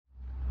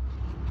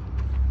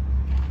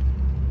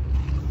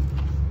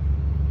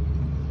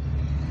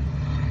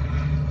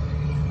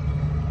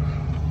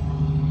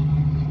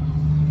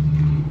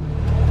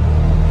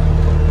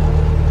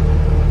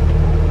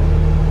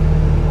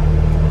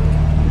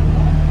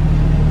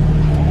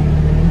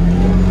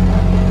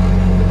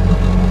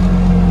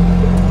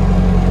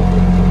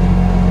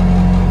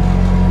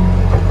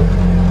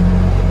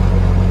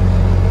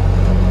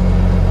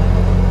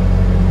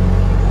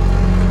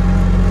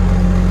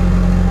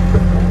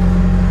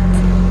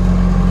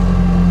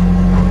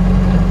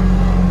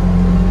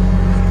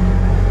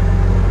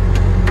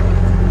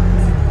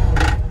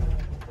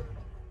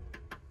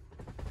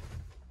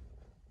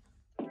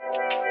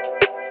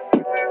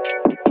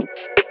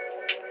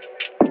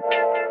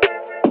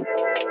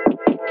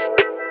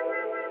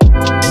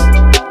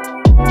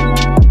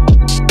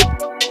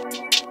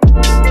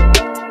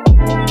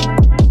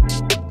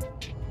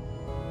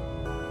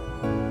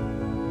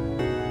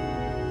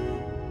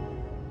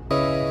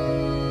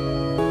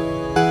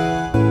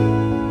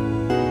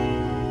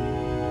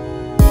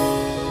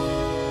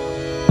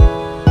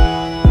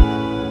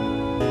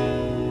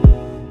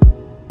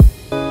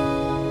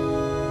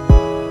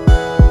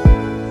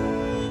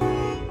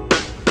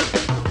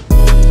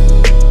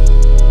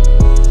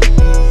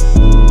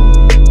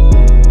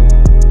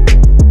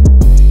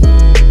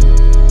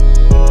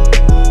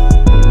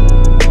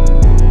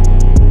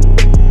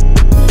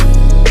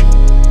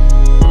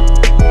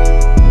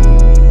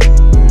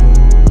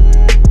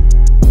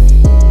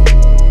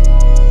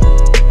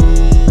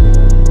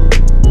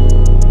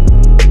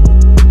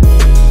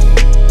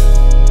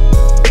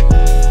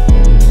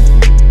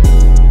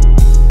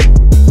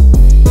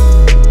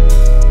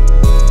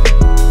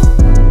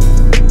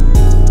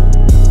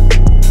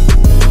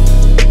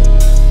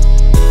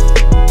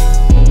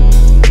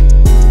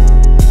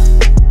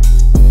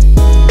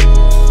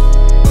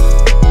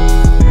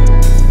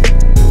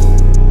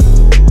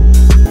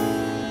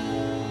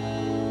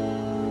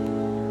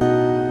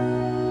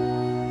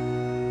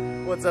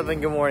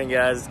and good morning,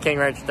 guys. It's King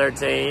Rancher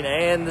 13,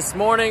 and this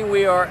morning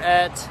we are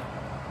at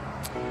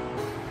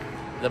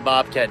the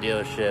Bobcat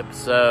dealership.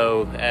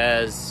 So,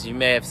 as you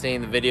may have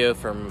seen the video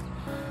from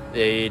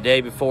the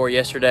day before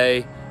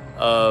yesterday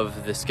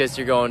of the skid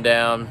steer going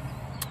down,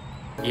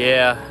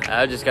 yeah,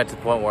 I just got to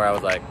the point where I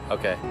was like,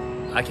 okay,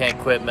 I can't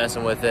quit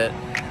messing with it.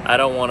 I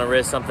don't want to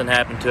risk something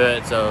happen to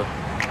it, so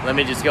let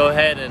me just go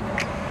ahead and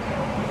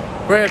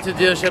bring it to the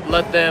dealership,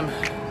 let them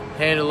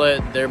handle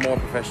it. They're more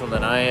professional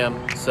than I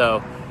am.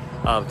 So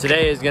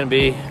today is going to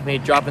be me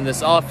dropping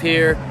this off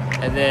here,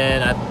 and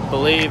then I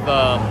believe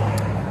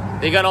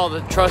they got all the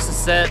trusses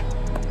set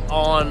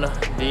on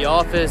the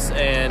office,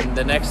 and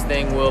the next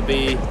thing will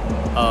be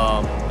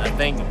I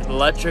think the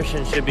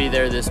electrician should be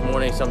there this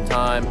morning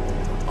sometime.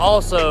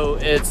 Also,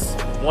 it's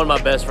one of my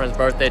best friend's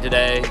birthday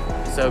today,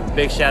 so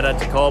big shout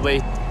out to Colby.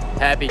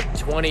 Happy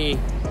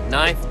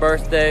 29th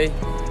birthday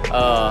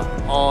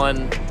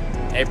on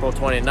April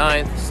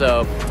 29th.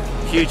 So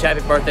huge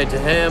happy birthday to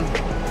him.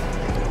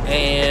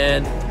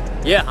 And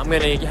yeah, I'm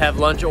gonna have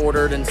lunch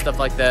ordered and stuff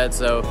like that,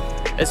 so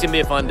it's gonna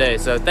be a fun day.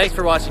 So thanks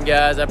for watching,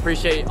 guys. I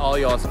appreciate all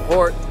y'all's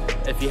support.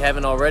 If you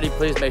haven't already,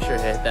 please make sure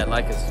to hit that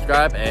like and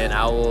subscribe, and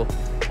I will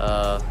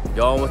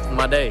go on with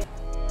my day.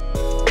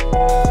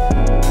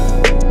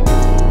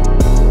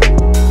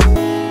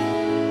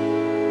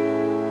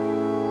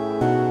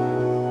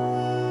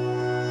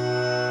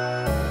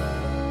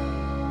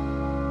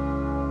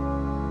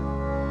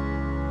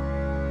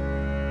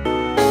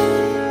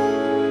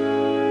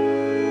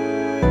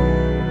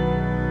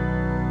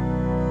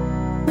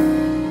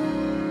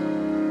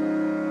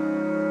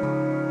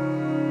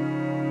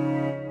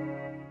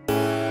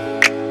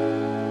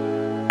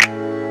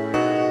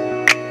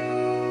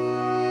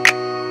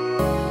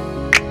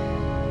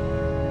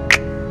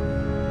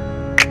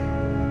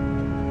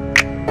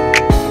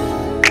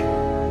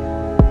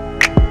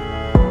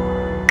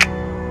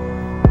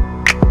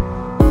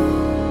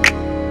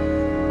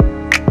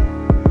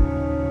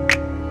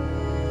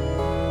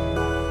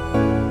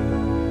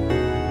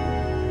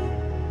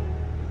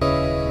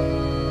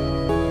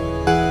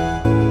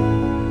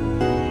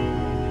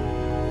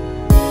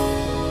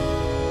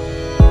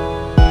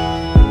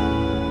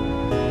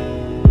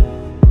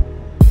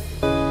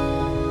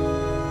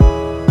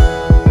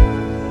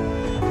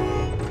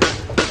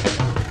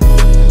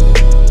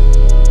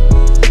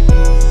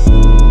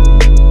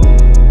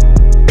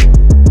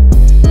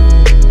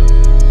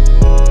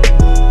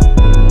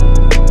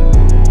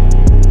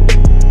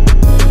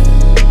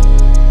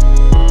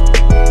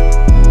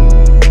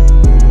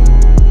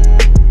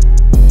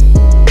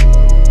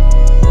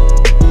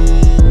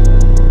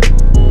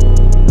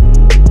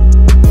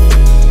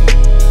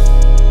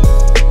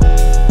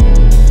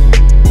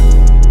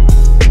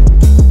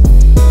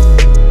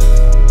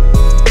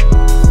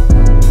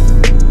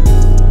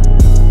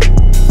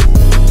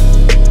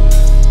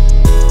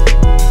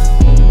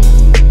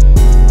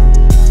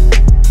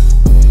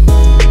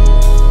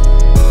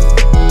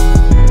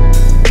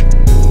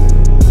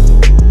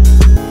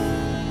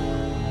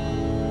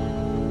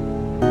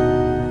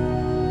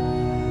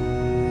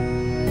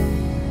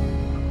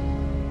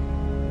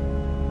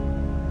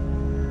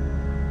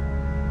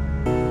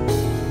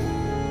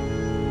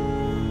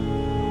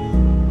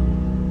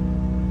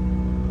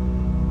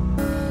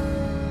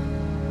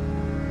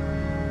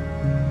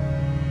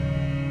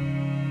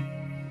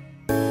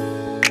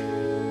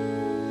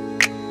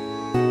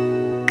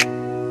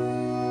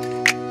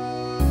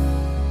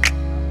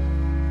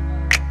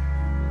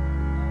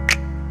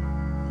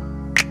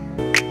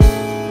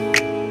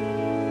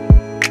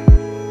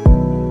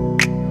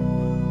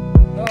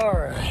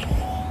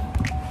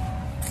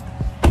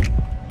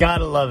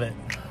 Gotta love it.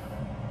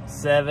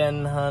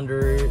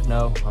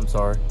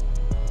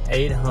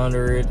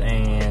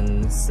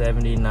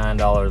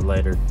 $879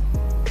 later.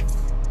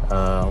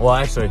 Well,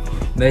 actually,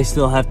 they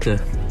still have to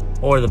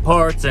order the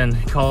parts and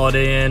call it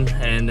in,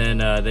 and then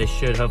they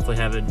should hopefully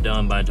have it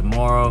done by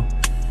tomorrow.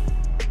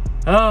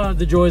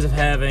 The joys of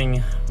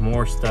having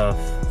more stuff.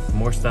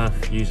 More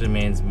stuff usually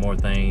means more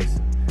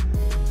things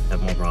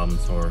have more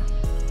problems, or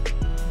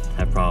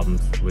have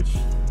problems, which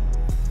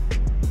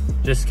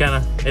just kind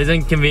of is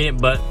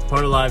inconvenient, but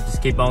part of life.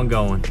 Just keep on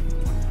going.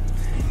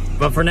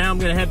 But for now, I'm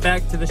gonna head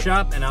back to the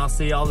shop, and I'll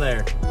see y'all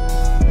there.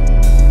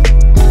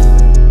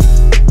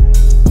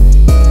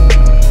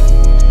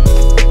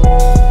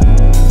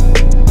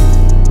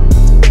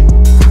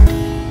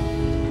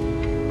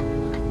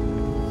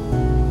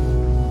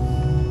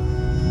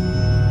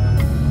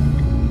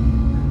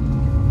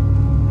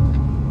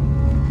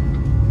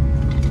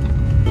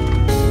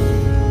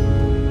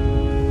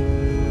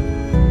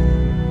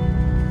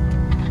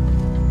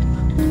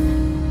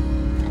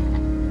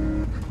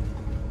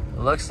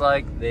 Looks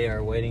like they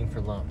are waiting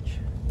for lunch.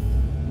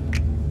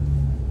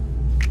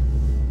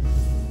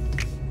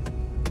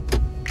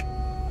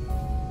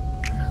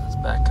 Let's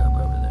back up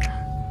over there.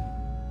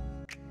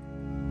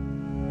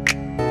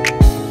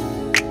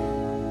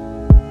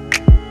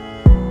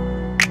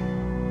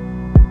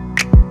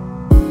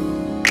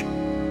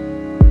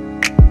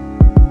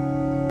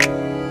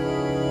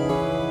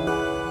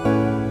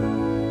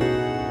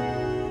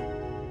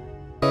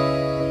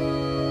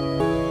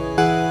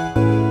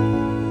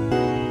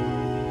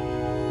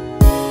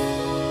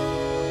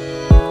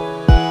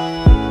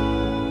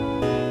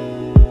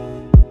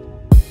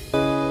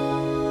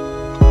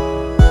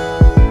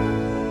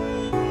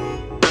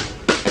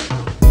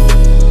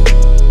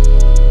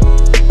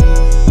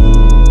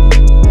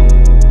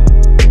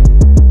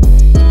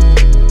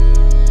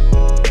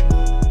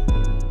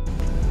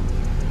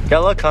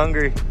 look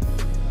hungry.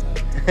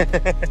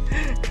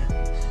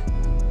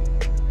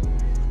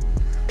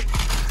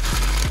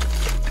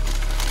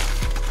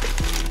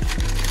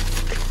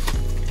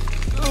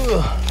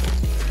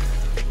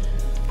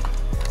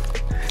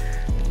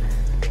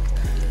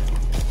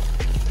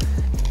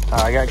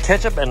 I got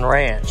ketchup and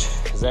ranch.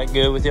 Is that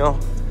good with y'all?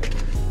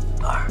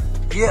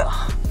 Yeah.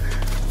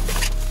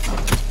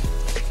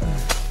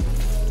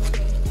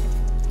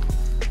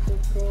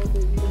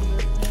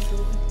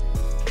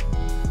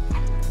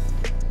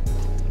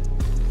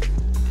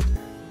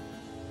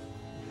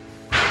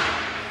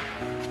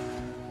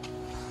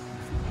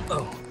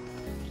 Oh.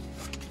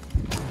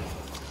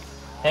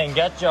 And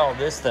got y'all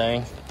this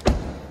thing.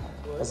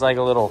 It's like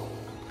a little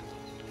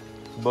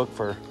book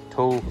for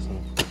tools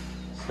and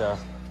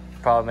stuff.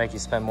 Probably make you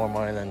spend more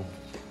money than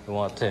you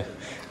want to.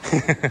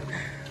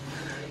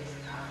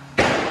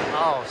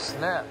 Oh,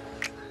 snap.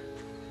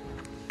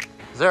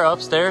 Is there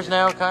upstairs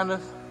now, kind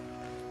of?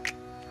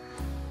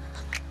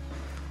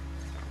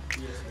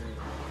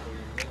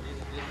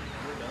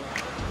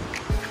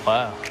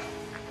 Wow.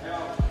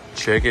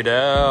 Check it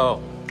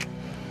out.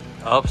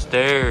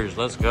 Upstairs,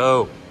 let's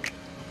go.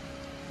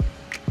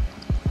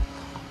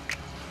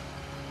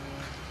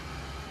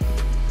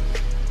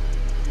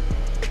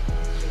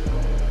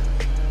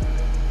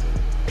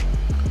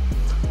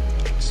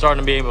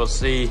 Starting to be able to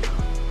see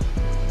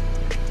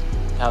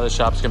how the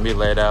shop's gonna be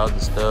laid out and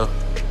stuff.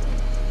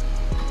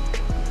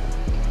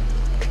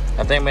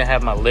 I think I'm gonna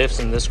have my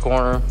lifts in this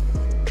corner.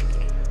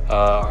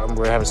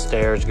 We're having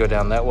stairs go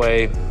down that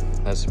way.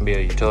 That's gonna be a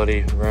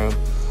utility room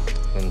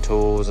and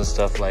tools and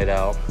stuff laid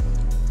out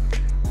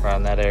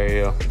around that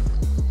area.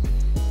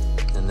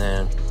 And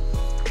then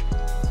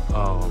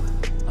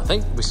I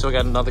think we still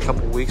got another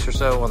couple weeks or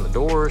so on the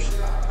doors,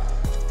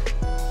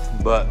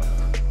 but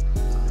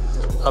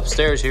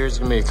upstairs here is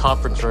gonna be a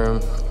conference room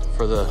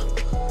for the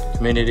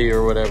community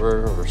or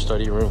whatever, or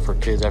study room for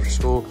kids after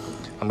school.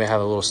 I'm gonna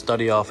have a little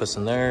study office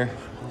in there,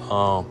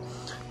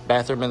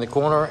 bathroom in the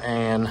corner,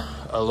 and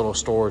a little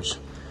storage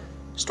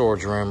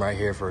room right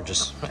here for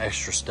just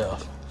extra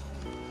stuff.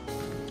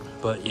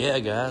 But yeah,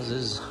 guys,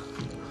 this is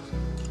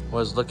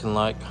what it's looking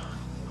like.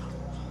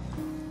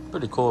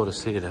 Pretty cool to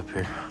see it up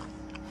here.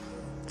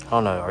 I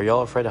don't know, are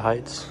y'all afraid of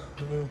heights?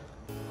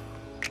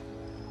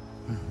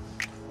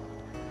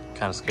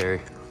 Kind of scary.